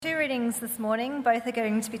Two readings this morning, both are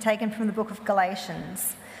going to be taken from the book of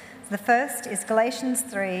Galatians. The first is Galatians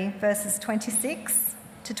 3, verses 26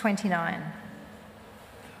 to 29.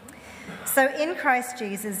 So in Christ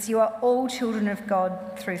Jesus, you are all children of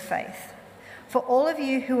God through faith. For all of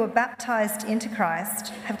you who were baptised into Christ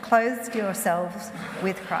have clothed yourselves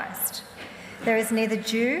with Christ. There is neither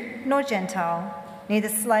Jew nor Gentile, neither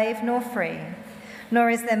slave nor free, nor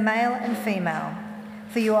is there male and female,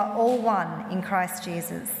 for you are all one in Christ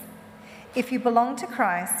Jesus. If you belong to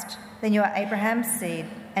Christ, then you are Abraham's seed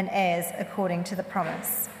and heirs according to the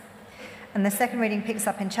promise. And the second reading picks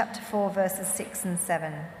up in chapter 4, verses 6 and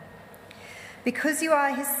 7. Because you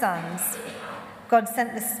are his sons, God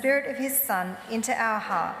sent the Spirit of his Son into our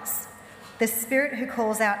hearts, the Spirit who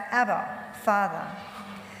calls out, Abba, Father.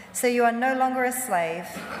 So you are no longer a slave,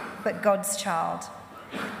 but God's child.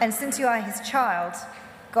 And since you are his child,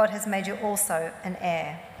 God has made you also an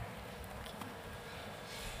heir.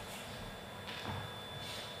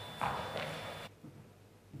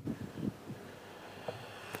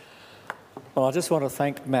 Well, I just want to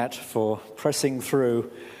thank Matt for pressing through,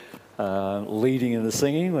 leading in the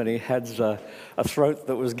singing when he had a throat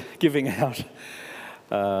that was giving out.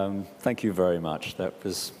 Thank you very much. That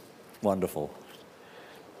was wonderful.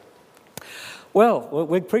 Well,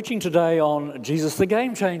 we're preaching today on Jesus the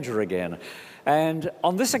Game Changer again. And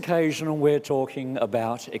on this occasion, we're talking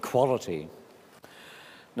about equality.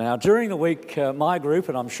 Now, during the week, my group,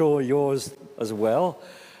 and I'm sure yours as well,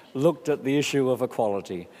 looked at the issue of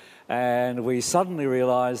equality. And we suddenly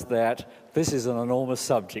realised that this is an enormous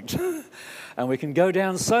subject. And we can go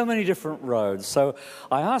down so many different roads. So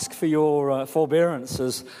I ask for your forbearance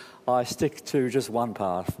as I stick to just one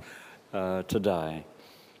path today.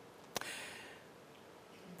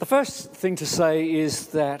 The first thing to say is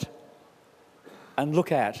that, and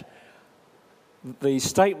look at, the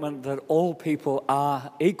statement that all people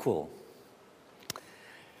are equal.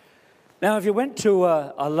 Now, if you went to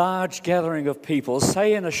a large gathering of people,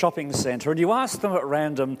 say in a shopping centre, and you asked them at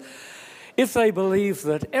random if they believe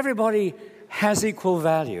that everybody has equal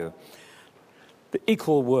value,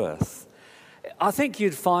 equal worth, I think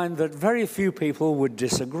you'd find that very few people would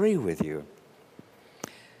disagree with you.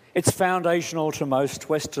 It's foundational to most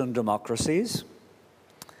Western democracies,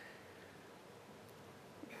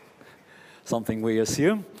 something we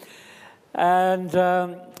assume, and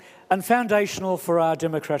foundational for our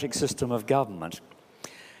democratic system of government.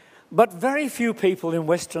 But very few people in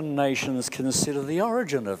Western nations consider the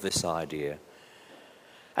origin of this idea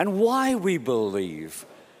and why we believe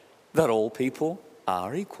that all people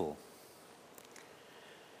are equal.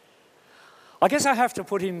 I guess I have to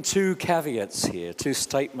put in two caveats here, two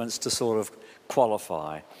statements to sort of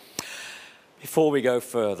qualify before we go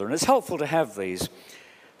further. And it's helpful to have these.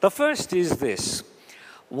 The first is this.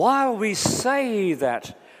 While we say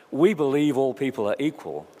that we believe all people are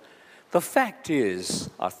equal, the fact is,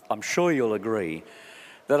 I'm sure you'll agree,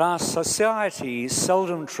 that our society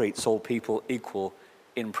seldom treats all people equal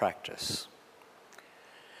in practice.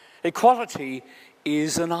 Equality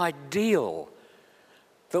is an ideal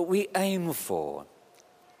that we aim for,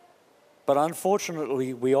 but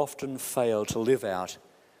unfortunately we often fail to live out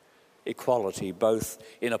equality, both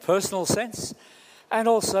in a personal sense and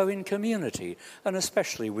also in community, and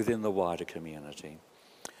especially within the wider community.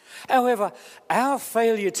 However, our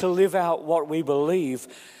failure to live out what we believe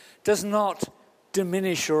does not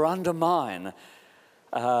diminish or undermine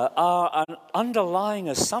our underlying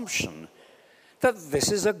assumption that this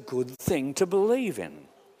is a good thing to believe in,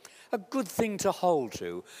 a good thing to hold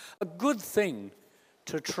to, a good thing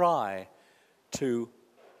to try to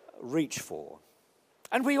reach for.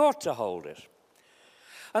 And we ought to hold it.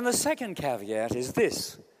 And the second caveat is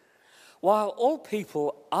this. While all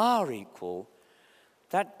people are equal,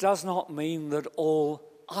 that does not mean that all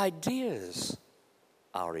ideas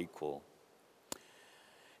are equal.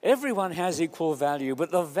 Everyone has equal value,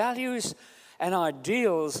 but the values and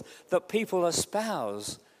ideals that people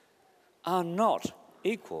espouse are not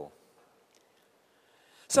equal.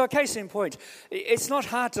 So a case in point, it's not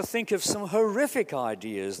hard to think of some horrific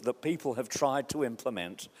ideas that people have tried to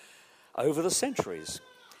implement over the centuries.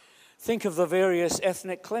 Think of the various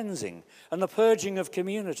ethnic cleansing and the purging of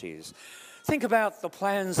communities. Think about the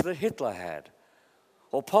plans that Hitler had,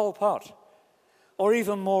 or Pol Pot, or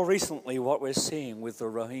even more recently what we're seeing with the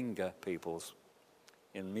Rohingya peoples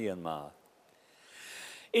in Myanmar.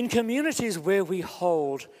 In communities where we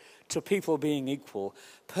hold to people being equal,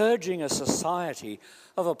 purging a society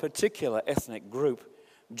of a particular ethnic group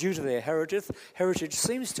due to their heritage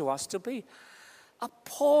seems to us to be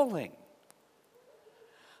appalling.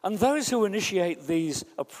 And those who initiate these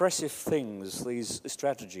oppressive things, these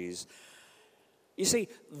strategies, You see,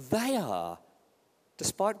 they are,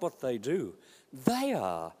 despite what they do, they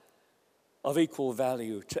are of equal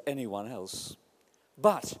value to anyone else.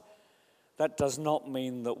 But that does not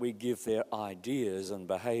mean that we give their ideas and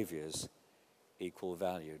behaviours equal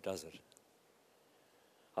value, does it?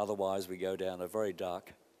 Otherwise, we go down a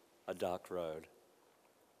dark road.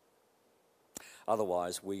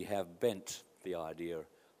 Otherwise, we have bent the idea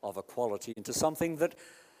of equality into something that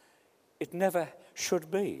it never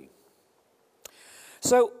should be.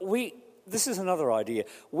 So this is another idea.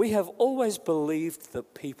 We have always believed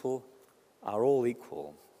that people are all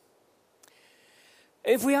equal.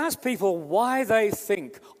 If we ask people why they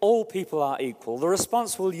think all people are equal, the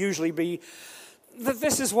response will usually be that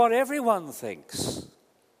this is what everyone thinks.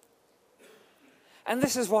 And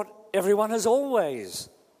this is what everyone has always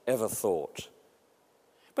ever thought.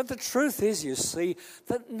 But the truth is, you see,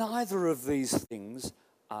 that neither of these things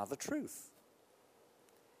are the truth.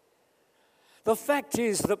 The fact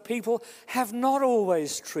is that people have not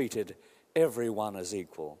always treated everyone as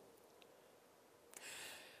equal.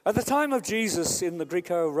 At the time of Jesus in the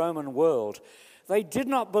Greco-Roman world, they did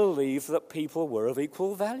not believe that people were of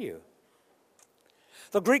equal value.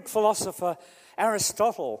 The Greek philosopher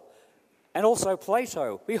Aristotle and also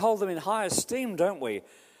Plato, we hold them in high esteem, don't we?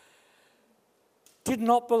 Did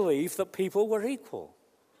not believe that people were equal.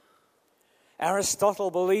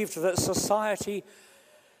 Aristotle believed that society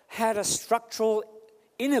had a structural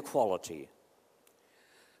inequality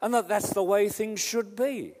and that that's the way things should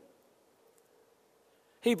be.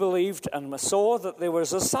 He believed and saw that there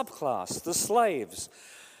was a subclass, the slaves,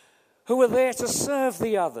 who were there to serve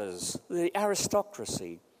the others, the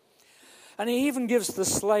aristocracy. And he even gives the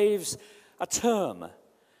slaves a term,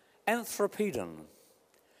 anthropedon.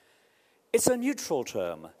 It's a neutral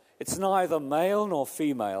term. It's neither male nor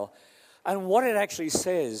female. And what it actually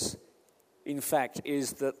says, in fact,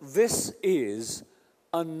 is that this is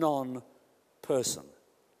a non-person.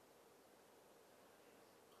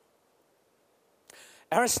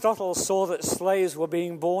 Aristotle saw that slaves were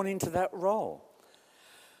being born into that role.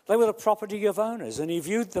 They were the property of owners, and he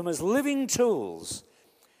viewed them as living tools.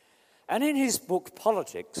 And in his book,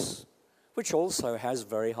 Politics, which also has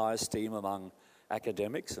very high esteem among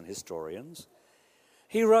academics and historians,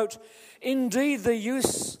 he wrote, "Indeed, the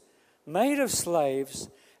use made of slaves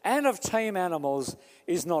and of tame animals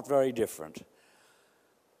is not very different,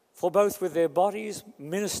 for both with their bodies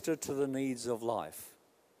minister to the needs of life."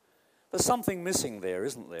 There's something missing there,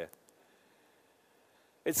 isn't there?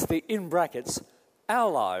 It's the, in brackets,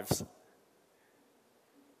 our lives.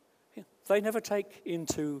 They never take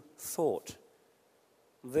into thought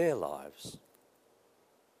their lives.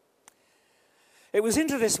 It was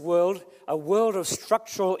into this world, a world of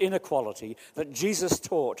structural inequality, that Jesus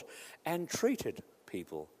taught and treated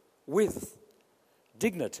people with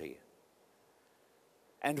dignity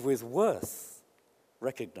and with worth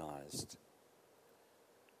recognized,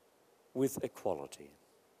 with equality.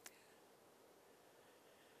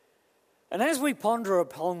 And as we ponder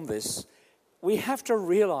upon this, we have to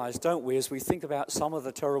realize, don't we, as we think about some of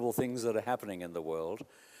the terrible things that are happening in the world,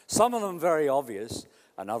 some of them very obvious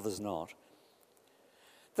and others not,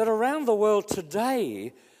 that around the world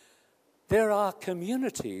today there are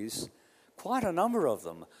communities, quite a number of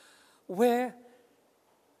them, where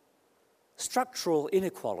structural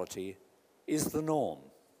inequality is the norm.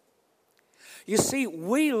 You see,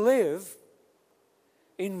 we live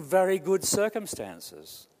in very good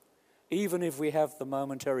circumstances, even if we have the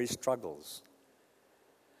momentary struggles.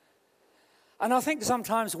 And I think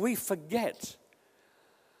sometimes we forget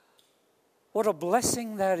what a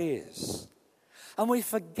blessing that is. And we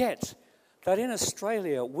forget that in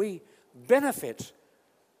Australia we benefit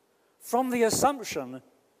from the assumption,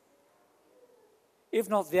 if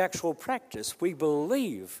not the actual practice, we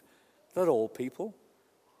believe that all people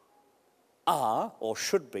are or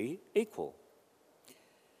should be equal.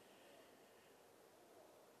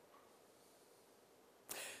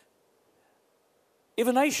 If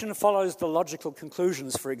a nation follows the logical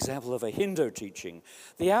conclusions, for example, of a Hindu teaching,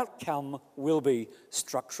 the outcome will be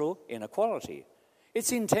structural inequality.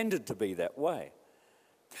 It's intended to be that way.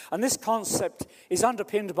 And this concept is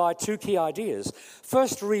underpinned by two key ideas.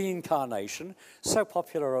 First, reincarnation, so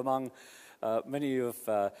popular among many of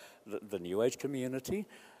the New Age community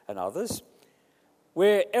and others,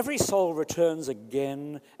 where every soul returns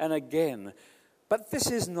again and again. But this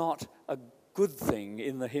is not a good thing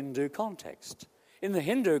in the Hindu context. In the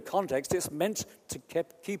Hindu context, it's meant to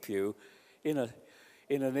keep you in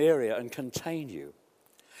an area and contain you.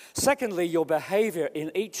 Secondly, your behavior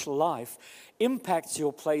in each life impacts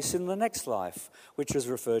your place in the next life, which is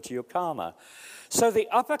referred to your karma. So the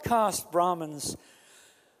upper caste Brahmins,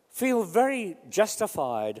 feel very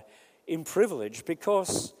justified in privilege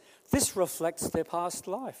because this reflects their past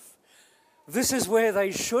life. This is where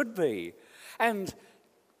they should be. And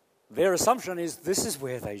their assumption is this is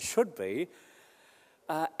where they should be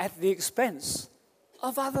at the expense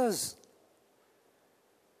of others.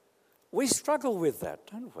 We struggle with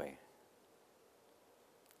that, don't we?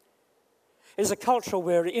 It's a culture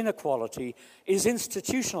where inequality is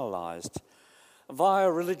institutionalized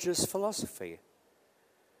via religious philosophy.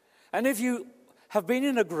 And if you have been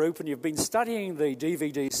in a group and you've been studying the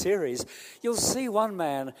DVD series, you'll see one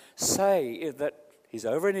man say that he's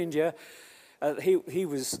over in India. He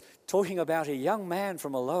was talking about a young man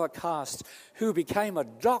from a lower caste who became a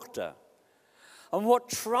doctor and what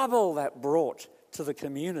trouble that brought to the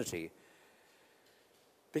community.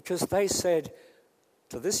 Because they said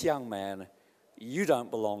to this young man, you don't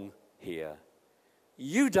belong here.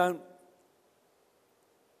 You don't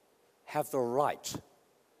have the right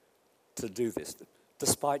to do this,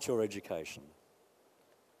 despite your education.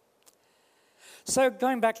 So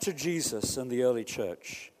going back to Jesus and the early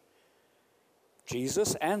church,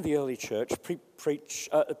 Jesus and the early church preach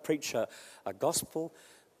a gospel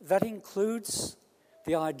that includes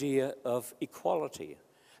the idea of equality.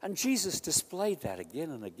 And Jesus displayed that again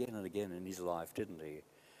and again and again in his life, didn't he?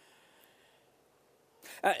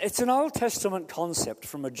 It's an Old Testament concept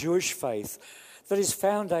from a Jewish faith that is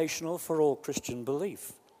foundational for all Christian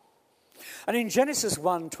belief. And in Genesis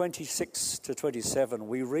 1:26-27,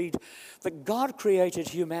 we read that God created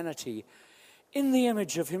humanity in the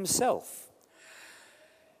image of himself.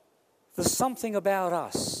 There's something about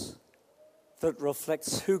us that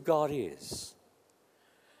reflects who God is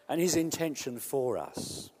and his intention for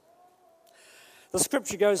us. The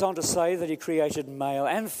scripture goes on to say that he created male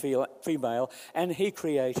and female, and he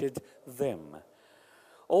created them.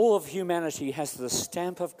 All of humanity has the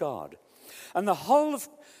stamp of God. And the whole of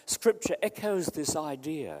scripture echoes this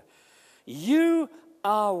idea. You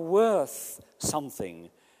are worth something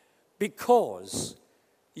because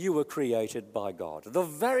you were created by God. The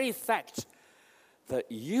very fact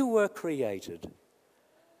that you were created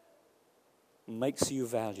makes you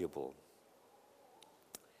valuable.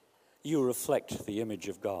 You reflect the image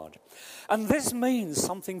of God. And this means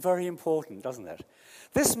something very important, doesn't it?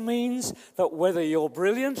 This means that whether you're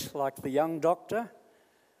brilliant, like the young doctor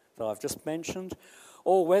that I've just mentioned,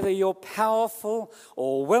 or whether you're powerful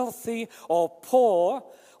or wealthy or poor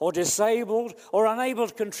or disabled or unable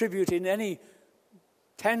to contribute in any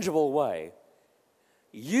tangible way,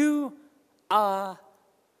 you are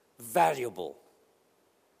valuable.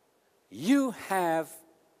 You have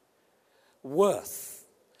worth.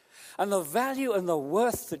 And the value and the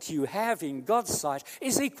worth that you have in God's sight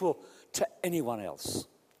is equal to anyone else.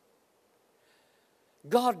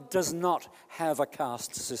 God does not have a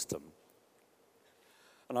caste system.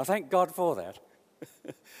 And I thank God for that.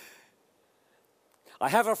 I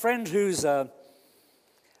have a friend who's a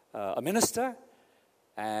minister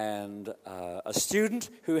and a student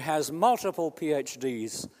who has multiple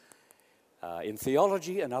PhDs in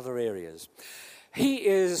theology and other areas. He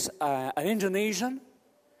is an Indonesian.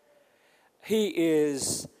 He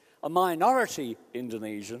is a minority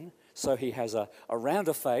Indonesian, so he has a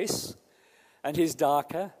rounder face, and he's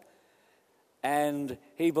darker, and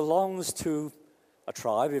he belongs to a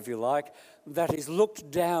tribe, if you like, that is looked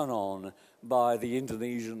down on by the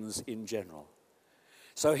Indonesians in general.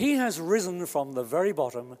 So he has risen from the very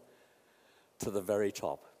bottom to the very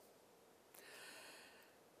top.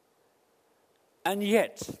 And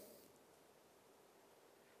yet,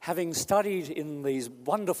 having studied in these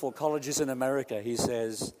wonderful colleges in America, he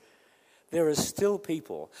says, there are still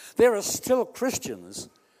people, there are still Christians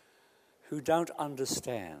who don't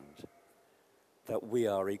understand that we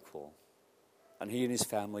are equal. And he and his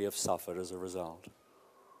family have suffered as a result.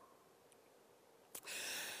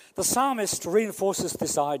 The psalmist reinforces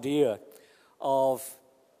this idea of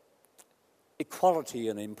equality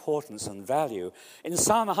and importance and value in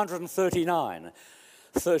Psalm 139,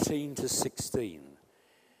 13-16.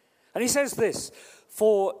 And he says this,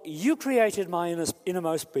 "For you created my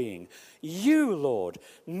innermost being. You, Lord,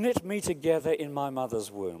 knit me together in my mother's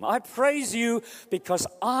womb. I praise you because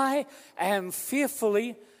I am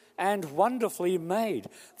fearfully and wonderfully made."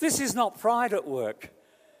 This is not pride at work.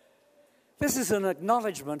 This is an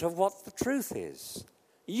acknowledgement of what the truth is.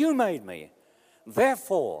 You made me.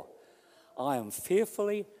 Therefore, I am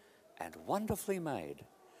fearfully and wonderfully made.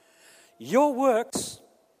 Your works,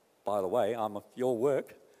 by the way, I'm your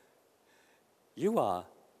work. You are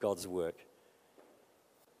God's work.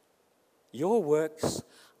 Your works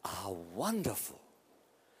are wonderful.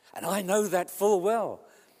 And I know that full well.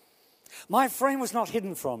 My frame was not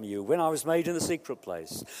hidden from you when I was made in the secret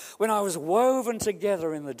place, when I was woven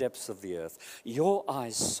together in the depths of the earth. Your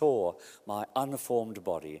eyes saw my unformed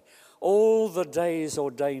body. All the days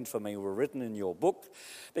ordained for me were written in your book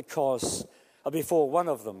before one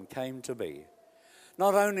of them came to be.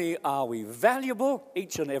 Not only are we valuable,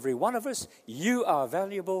 each and every one of us, you are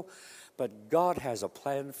valuable, but God has a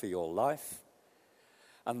plan for your life,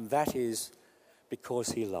 and that is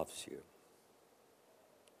because he loves you.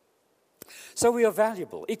 So we are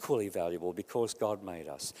valuable, equally valuable, because God made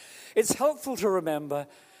us. It's helpful to remember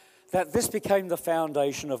that this became the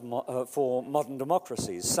foundation for modern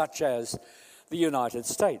democracies, such as the United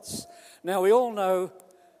States. Now, we all know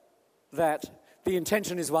that the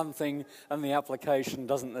intention is one thing and the application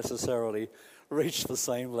doesn't necessarily reach the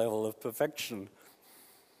same level of perfection.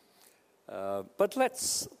 But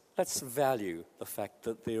let's value the fact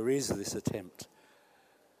that there is this attempt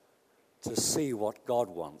to see what God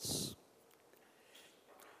wants.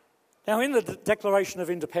 Now, in the Declaration of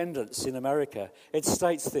Independence in America, it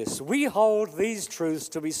states this: we hold these truths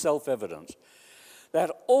to be self-evident, that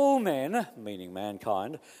all men, meaning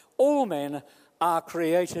mankind, all men are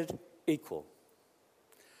created equal.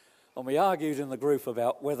 And we argued in the group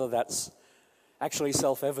about whether that's actually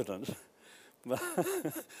self-evident.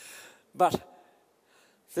 But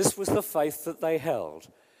this was the faith that they held.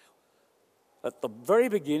 At the very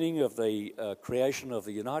beginning of the creation of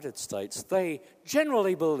the United States, they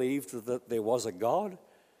generally believed that there was a God,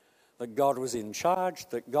 that God was in charge,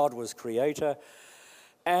 that God was creator,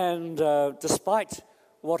 and despite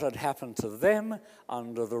what had happened to them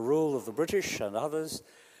under the rule of the British and others,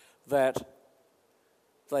 that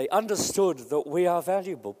they understood that we are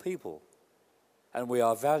valuable people, and we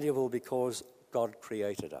are valuable because God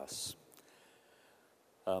created us.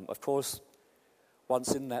 Of course,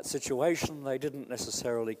 once in that situation, they didn't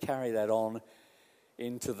necessarily carry that on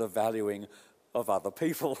into the valuing of other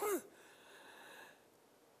people.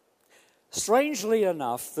 Strangely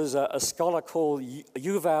enough, there's a scholar called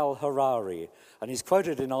Yuval Harari, and he's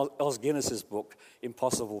quoted in Os Guinness's book,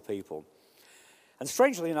 Impossible People. And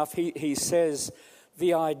strangely enough, he says,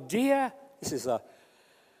 the idea, this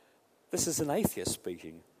is an atheist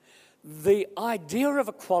speaking, the idea of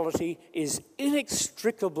equality is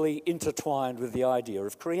inextricably intertwined with the idea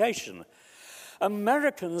of creation.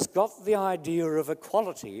 Americans got the idea of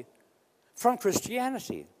equality from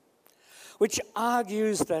Christianity, which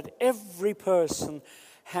argues that every person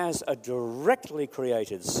has a directly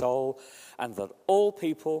created soul and that all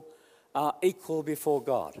people are equal before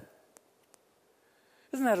God.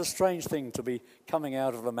 Isn't that a strange thing to be coming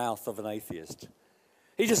out of the mouth of an atheist?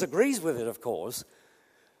 He disagrees with it, of course,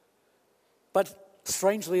 but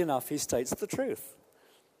strangely enough, he states the truth.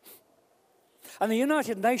 And the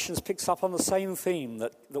United Nations picks up on the same theme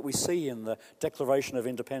that we see in the Declaration of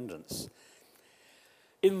Independence,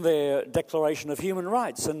 in their Declaration of Human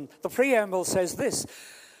Rights. And the preamble says this: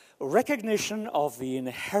 recognition of the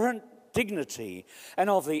inherent dignity and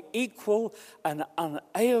of the equal and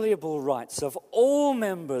unalienable rights of all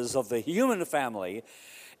members of the human family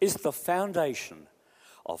is the foundation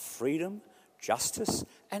of freedom, justice,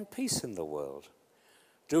 and peace in the world.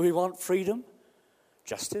 Do we want freedom,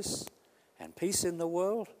 justice, and peace in the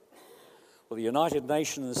world? Well, the United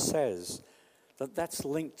Nations says that that's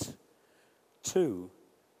linked to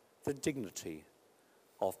the dignity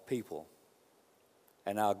of people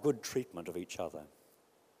and our good treatment of each other.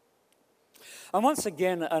 And once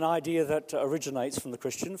again, an idea that originates from the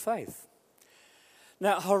Christian faith.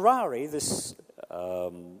 Now, Harari, this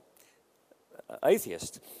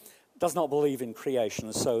atheist, does not believe in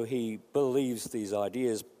creation, so he believes these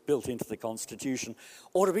ideas built into the Constitution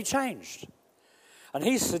ought to be changed. And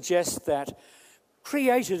he suggests that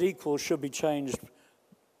created equal should be changed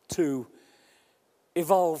to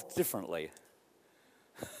evolved differently.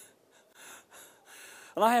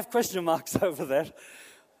 And I have question marks over that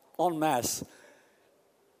en masse.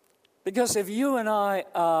 Because if you and I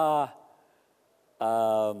are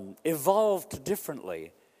evolved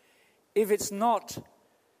differently, if it's not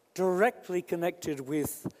directly connected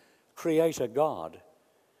with Creator God,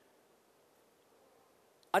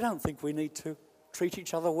 I don't think we need to treat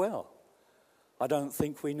each other well. I don't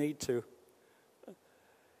think we need to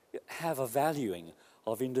have a valuing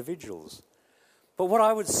of individuals. But what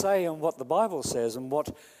I would say, and what the Bible says, and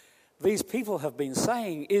what these people have been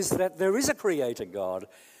saying, is that there is a Creator God,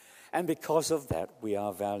 and because of that we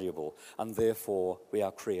are valuable, and therefore we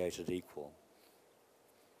are created equal.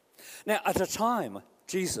 Now, at a time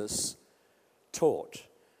Jesus taught,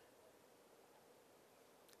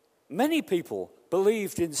 many people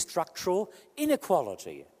believed in structural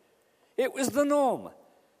inequality. It was the norm.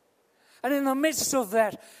 And in the midst of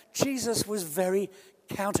that, Jesus was very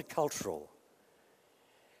countercultural.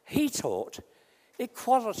 He taught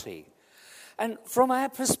equality. And from our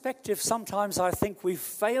perspective, sometimes I think we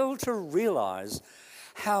fail to realize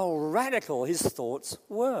how radical his thoughts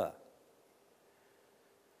were.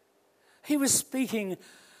 He was speaking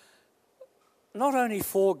not only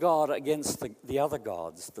for God against the other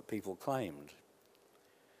gods that people claimed,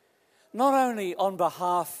 not only on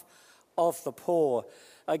behalf of the poor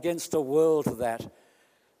against a world that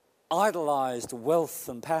idolized wealth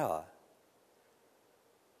and power,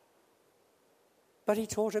 but he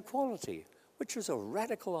taught equality, which was a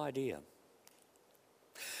radical idea.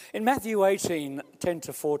 In Matthew 18, 10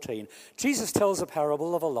 to 14, Jesus tells a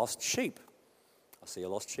parable of a lost sheep. I see a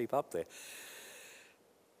lost sheep up there.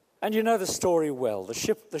 And you know the story well.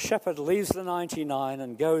 The shepherd leaves the 99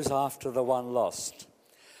 and goes after the one lost.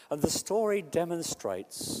 And the story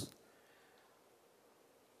demonstrates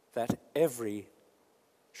that every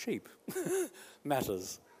sheep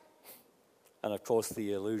matters. And of course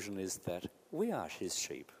the illusion is that we are his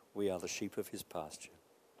sheep. We are the sheep of his pasture.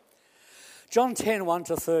 John 10, 1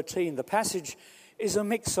 to 13, the passage is a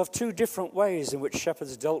mix of two different ways in which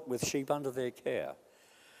shepherds dealt with sheep under their care.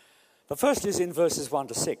 The first is in verses 1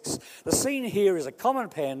 to 6. The scene here is a common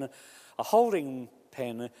pen, a holding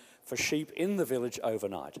pen for sheep in the village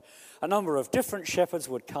overnight. A number of different shepherds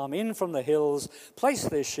would come in from the hills, place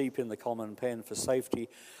their sheep in the common pen for safety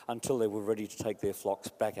until they were ready to take their flocks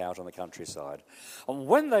back out on the countryside. And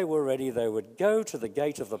when they were ready, they would go to the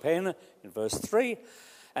gate of the pen, in verse 3,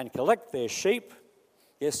 and collect their sheep.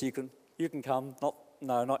 Yes, you can come.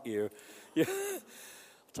 Not you.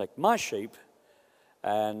 Take my sheep.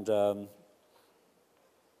 And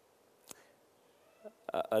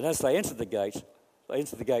as they entered the gate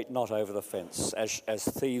not over the fence, as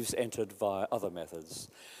thieves entered via other methods.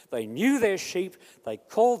 They knew their sheep, they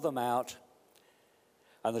called them out,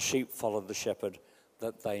 and the sheep followed the shepherd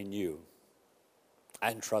that they knew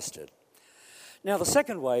and trusted. Now, the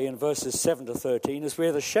second way, in verses 7 to 13, is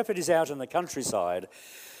where the shepherd is out in the countryside,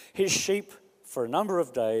 his sheep for a number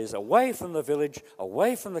of days, away from the village,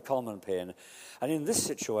 away from the common pen. And in this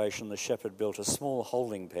situation, the shepherd built a small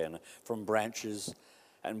holding pen from branches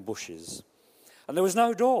and bushes. And there was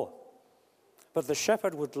no door, but the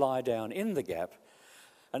shepherd would lie down in the gap,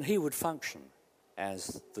 and he would function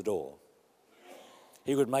as the door.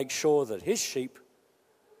 He would make sure that his sheep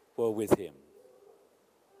were with him.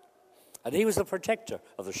 And he was the protector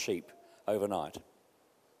of the sheep overnight.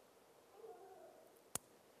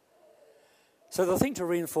 So the thing to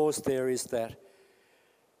reinforce there is that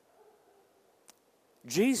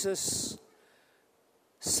Jesus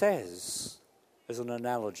says, as an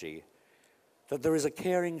analogy, that there is a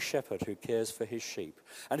caring shepherd who cares for his sheep.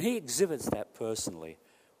 And he exhibits that personally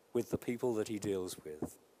with the people that he deals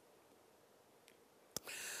with.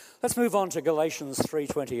 Let's move on to Galatians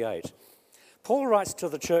 3:28. Paul writes to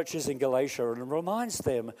the churches in Galatia and reminds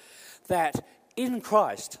them that in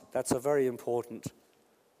Christ, that's a very important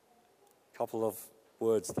couple of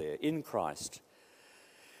words there, in Christ,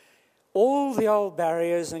 all the old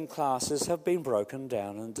barriers and classes have been broken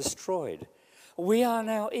down and destroyed. We are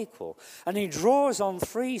now equal. And he draws on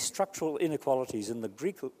three structural inequalities in the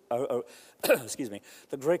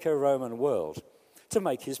the Greco-Roman world to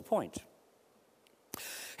make his point.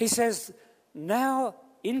 He says, now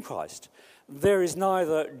in Christ, there is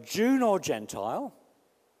neither Jew nor Gentile.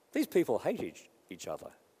 These people hated each other.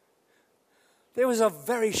 There was a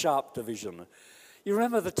very sharp division. You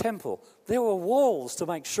remember the temple. There were walls to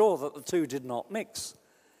make sure that the two did not mix.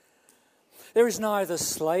 There is neither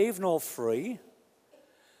slave nor free.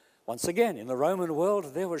 Once again, in the Roman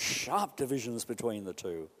world, there were sharp divisions between the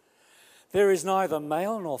two. There is neither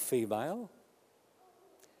male nor female.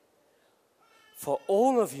 For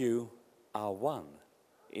all of you are one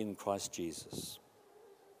in Christ Jesus.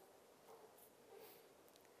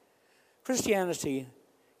 Christianity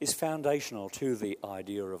is foundational to the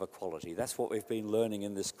idea of equality. That's what we've been learning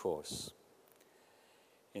in this course,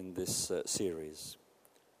 in this series.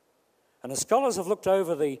 And as scholars have looked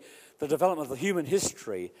over the development of human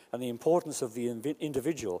history and the importance of the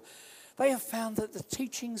individual, they have found that the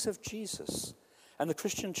teachings of Jesus and the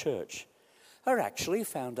Christian church are actually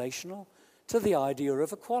foundational to the idea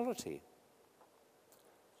of equality.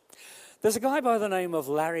 There's a guy by the name of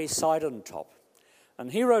Larry Seidentop,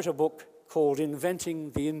 and he wrote a book called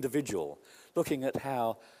Inventing the Individual, looking at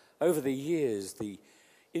how, over the years, the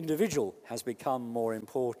individual has become more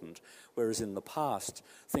important, whereas in the past,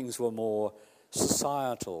 things were more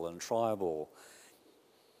societal and tribal.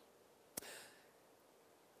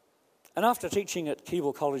 And after teaching at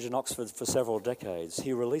Keble College in Oxford for several decades,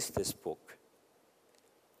 he released this book,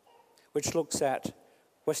 which looks at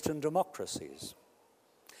Western democracies.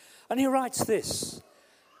 And he writes this,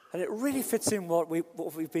 and it really fits in what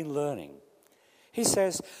we've been learning. He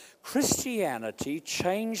says, Christianity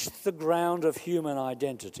changed the ground of human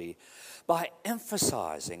identity by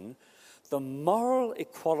emphasizing the moral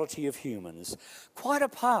equality of humans, quite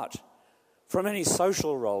apart from any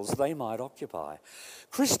social roles they might occupy.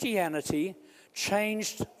 Christianity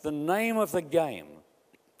changed the name of the game.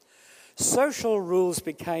 Social rules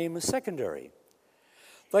became secondary.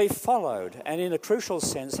 They followed, and in a crucial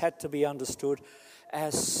sense had to be understood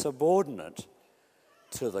as subordinate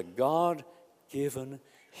to the God-given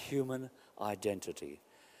human identity,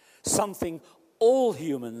 something all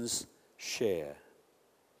humans share: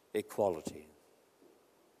 equality.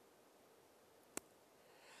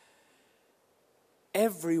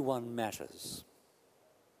 Everyone matters.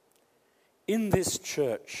 In this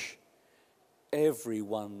church,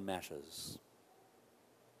 everyone matters.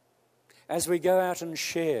 As we go out and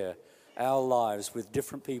share our lives with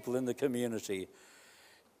different people in the community,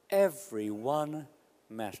 everyone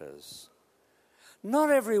matters. Not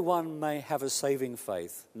everyone may have a saving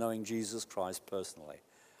faith, knowing Jesus Christ personally,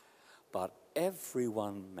 but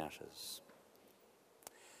everyone matters.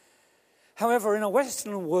 However, in a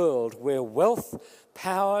Western world where wealth,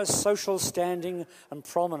 power, social standing and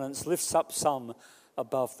prominence lifts up some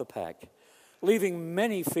above the pack, leaving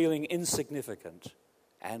many feeling insignificant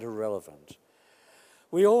and irrelevant,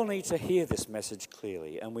 we all need to hear this message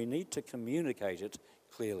clearly, and we need to communicate it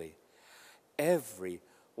clearly.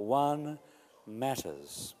 Everyone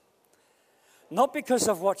matters. Not because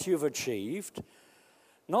of what you've achieved,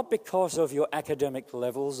 not because of your academic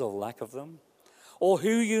levels or lack of them, or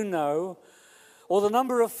who you know, or the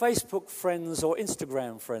number of Facebook friends or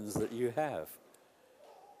Instagram friends that you have.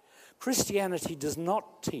 Christianity does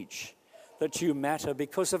not teach that you matter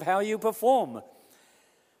because of how you perform,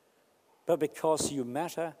 but because you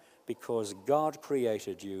matter because God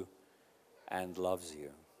created you and loves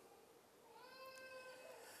you.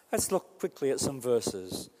 Let's look quickly at some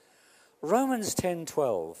verses. Romans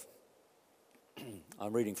 10:12.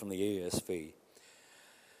 I'm reading from the ESV.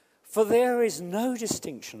 For there is no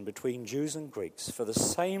distinction between Jews and Greeks, for the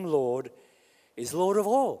same Lord is Lord of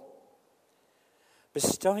all,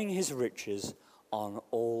 bestowing his riches on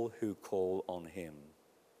all who call on him.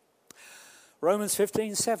 Romans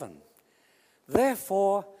 15:7.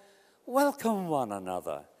 Therefore, welcome one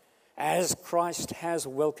another, as Christ has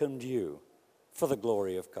welcomed you, for the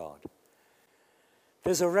glory of God.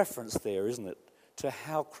 There's a reference there, isn't it, to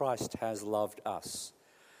how Christ has loved us.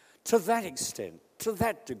 To that extent, to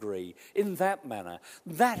that degree, in that manner,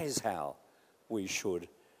 that is how we should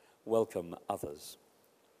welcome others.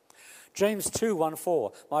 James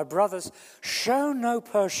 2:1-4. My brothers, show no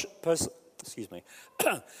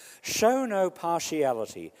show no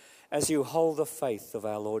partiality as you hold the faith of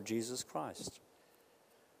our Lord Jesus Christ,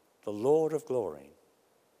 the Lord of glory.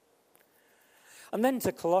 And then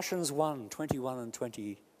to Colossians 1:21 and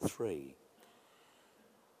 23.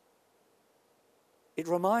 It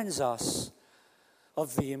reminds us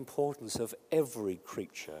of the importance of every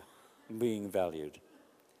creature being valued.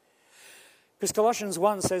 Because Colossians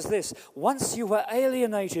 1 says this, once you were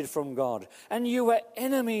alienated from God and you were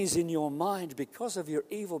enemies in your mind because of your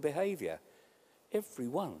evil behavior,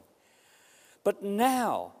 everyone. But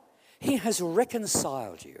now he has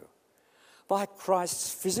reconciled you by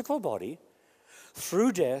Christ's physical body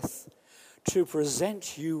through death to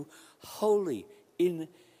present you holy in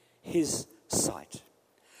his sight,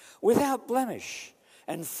 without blemish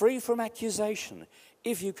and free from accusation,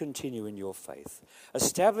 if you continue in your faith,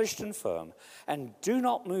 established and firm, and do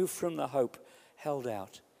not move from the hope held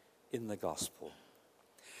out in the gospel.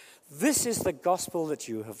 This is the gospel that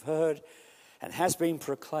you have heard and has been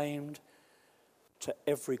proclaimed to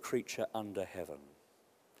every creature under heaven.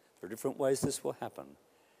 There are different ways this will happen.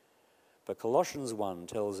 But Colossians 1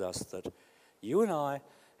 tells us that you and I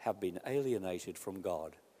have been alienated from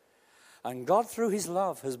God. And God, through his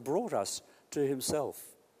love, has brought us to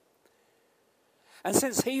himself. And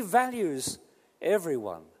since he values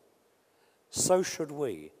everyone, so should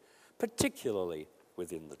we, particularly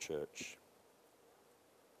within the church.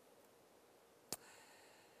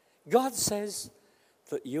 God says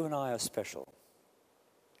that you and I are special.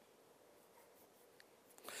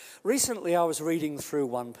 Recently I was reading through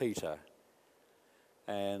 1 Peter,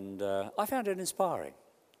 and I found it inspiring.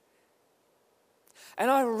 And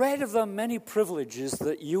I read of the many privileges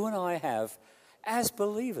that you and I have as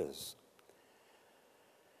believers.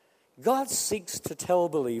 God seeks to tell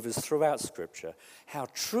believers throughout Scripture how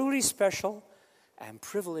truly special and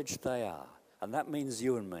privileged they are. And that means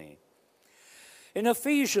you and me. In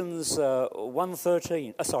Ephesians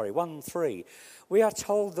 1:3, we are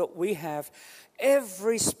told that we have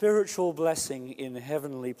every spiritual blessing in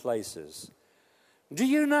heavenly places. Do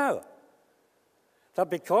you know that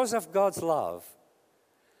because of God's love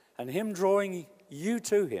and Him drawing you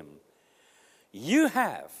to Him, you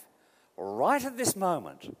have, right at this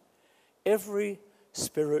moment, every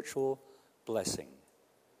spiritual blessing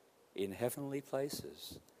in heavenly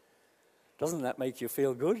places? Doesn't that make you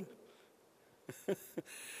feel good?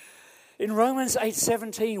 In Romans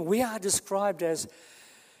 8:17, we are described as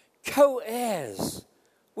co-heirs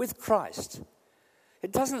with Christ.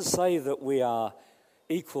 It doesn't say that we are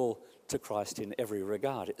equal to Christ in every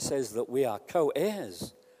regard. It says that we are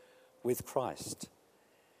co-heirs with Christ.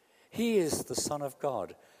 He is the Son of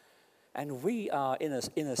God, and we are, in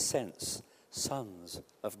a sense, sons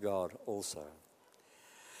of God also.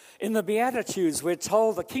 In the Beatitudes, we're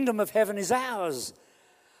told the kingdom of heaven is ours,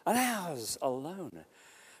 and ours alone.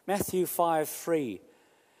 Matthew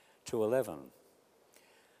 5:3-11.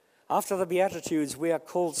 After the Beatitudes, we are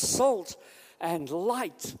called salt and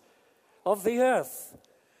light of the earth.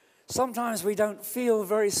 Sometimes we don't feel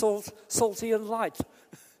very salty and light,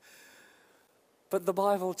 but the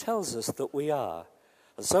Bible tells us that we are.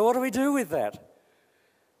 And so what do we do with that?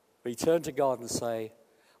 We turn to God and say,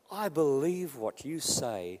 I believe what you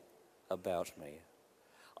say about me.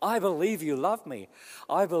 I believe you love me.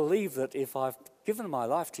 I believe that if I've given my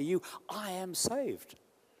life to you, I am saved.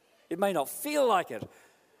 It may not feel like it,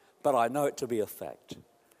 but I know it to be a fact.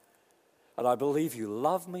 And I believe you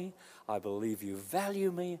love me. I believe you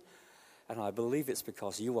value me. And I believe it's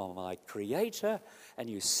because you are my creator and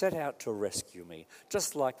you set out to rescue me,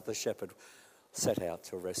 just like the shepherd set out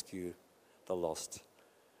to rescue the lost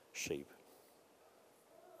sheep.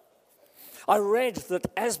 I read that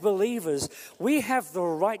as believers, we have the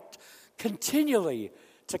right continually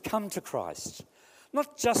to come to Christ.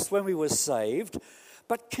 Not just when we were saved,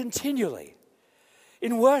 but continually.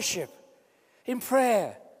 In worship, in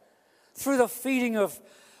prayer, through the feeding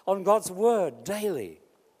on God's word daily.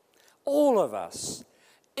 All of us,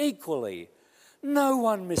 equally, no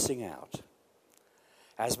one missing out.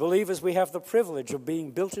 As believers, we have the privilege of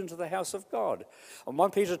being built into the house of God. And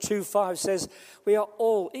 1 Peter 2:5 says, we are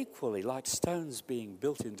all equally like stones being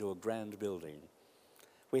built into a grand building.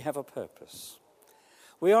 We have a purpose.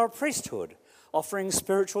 We are a priesthood offering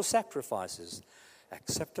spiritual sacrifices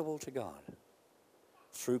acceptable to God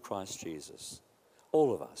through Christ Jesus.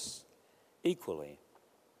 All of us, equally.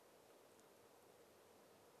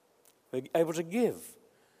 We're able to give.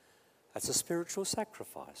 That's a spiritual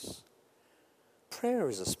sacrifice. Prayer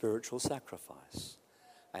is a spiritual sacrifice.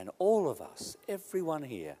 And all of us, everyone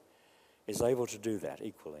here, is able to do that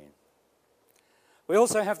equally. We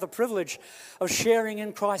also have the privilege of sharing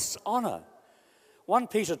in Christ's honour. 1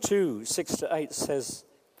 Peter 2:6-8 says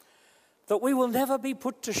that we will never be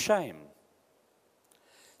put to shame.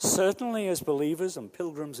 Certainly as believers and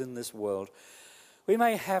pilgrims in this world, we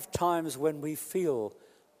may have times when we feel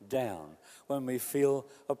down, when we feel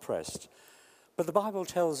oppressed. But the Bible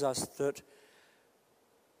tells us that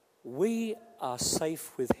we are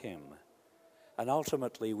safe with Him, and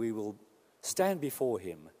ultimately we will stand before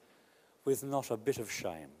Him with not a bit of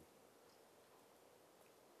shame.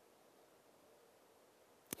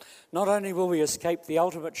 Not only will we escape the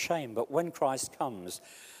ultimate shame, but when Christ comes,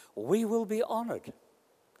 we will be honoured.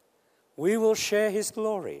 We will share His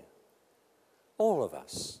glory. All of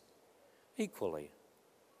us, equally,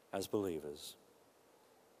 as believers.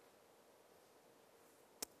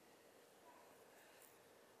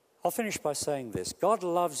 I'll finish by saying this. God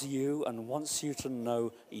loves you and wants you to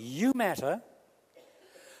know you matter,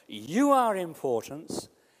 you are important,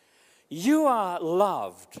 you are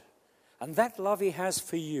loved, and that love He has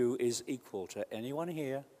for you is equal to anyone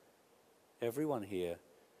here, everyone here,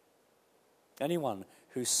 anyone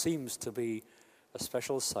who seems to be a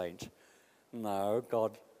special saint. No,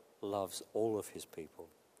 God loves all of His people.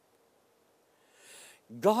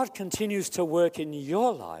 God continues to work in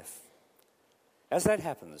your life. As that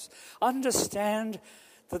happens, understand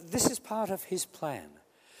that this is part of His plan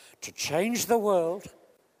to change the world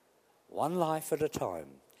one life at a time.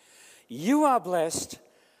 You are blessed,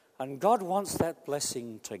 and God wants that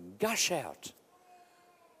blessing to gush out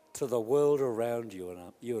to the world around you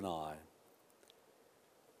and I.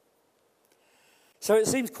 So it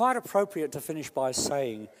seems quite appropriate to finish by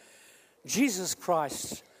saying, Jesus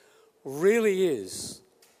Christ really is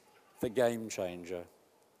the game changer.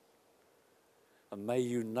 And may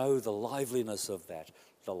you know the liveliness of that,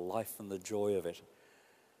 the life and the joy of it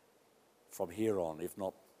from here on, if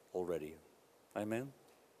not already. Amen?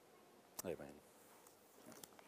 Amen.